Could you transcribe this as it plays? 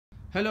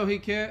Hello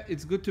Hike,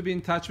 it's good to be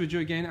in touch with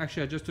you again.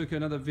 Actually, I just took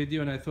another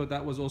video and I thought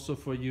that was also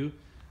for you.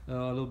 A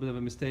little bit of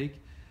a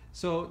mistake.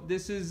 So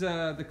this is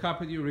the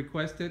carpet you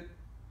requested.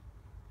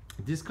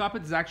 This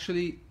carpet is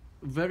actually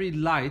very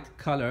light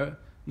color,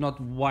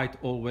 not white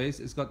always.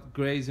 It's got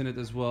grays in it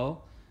as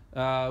well.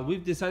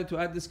 We've decided to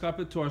add this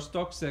carpet to our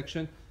stock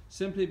section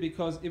simply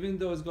because even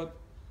though it's got,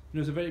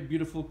 it's a very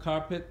beautiful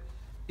carpet,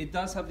 it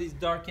does have these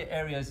darker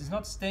areas. It's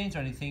not stains or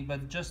anything,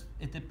 but just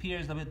it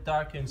appears a bit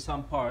darker in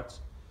some parts.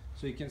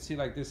 So you can see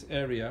like this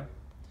area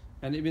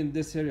and even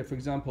this area, for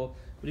example.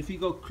 But if you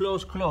go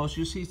close,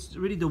 you see it's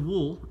really the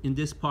wool in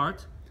this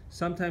part.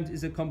 Sometimes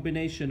it's a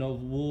combination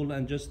of wool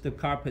and just the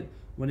carpet.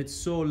 When it's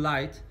so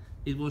light,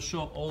 it will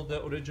show all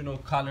the original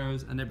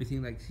colors and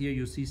everything. Like here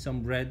you see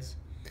some reds,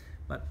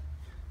 but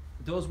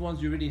those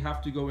ones you really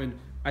have to go in.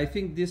 I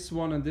think this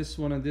one and this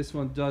one and this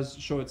one does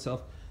show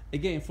itself.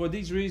 Again, for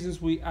these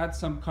reasons, we add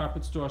some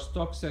carpets to our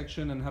stock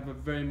section and have a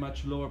very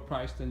much lower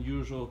price than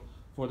usual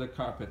for the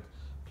carpet.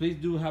 Please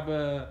do have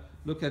a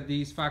look at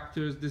these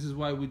factors. This is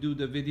why we do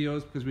the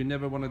videos, because we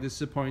never want to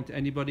disappoint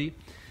anybody.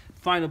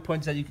 Final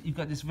point is that you've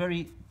got this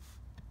very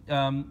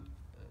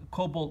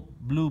cobalt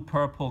blue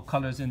purple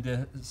colors in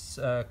this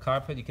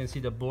carpet. You can see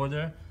the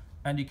border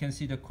and you can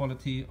see the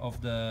quality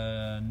of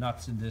the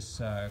nuts in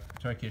this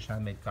Turkish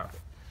handmade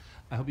carpet.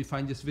 I hope you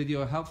find this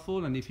video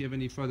helpful, and if you have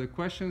any further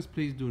questions,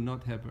 please do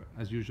not,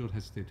 as usual,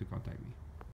 hesitate to contact me.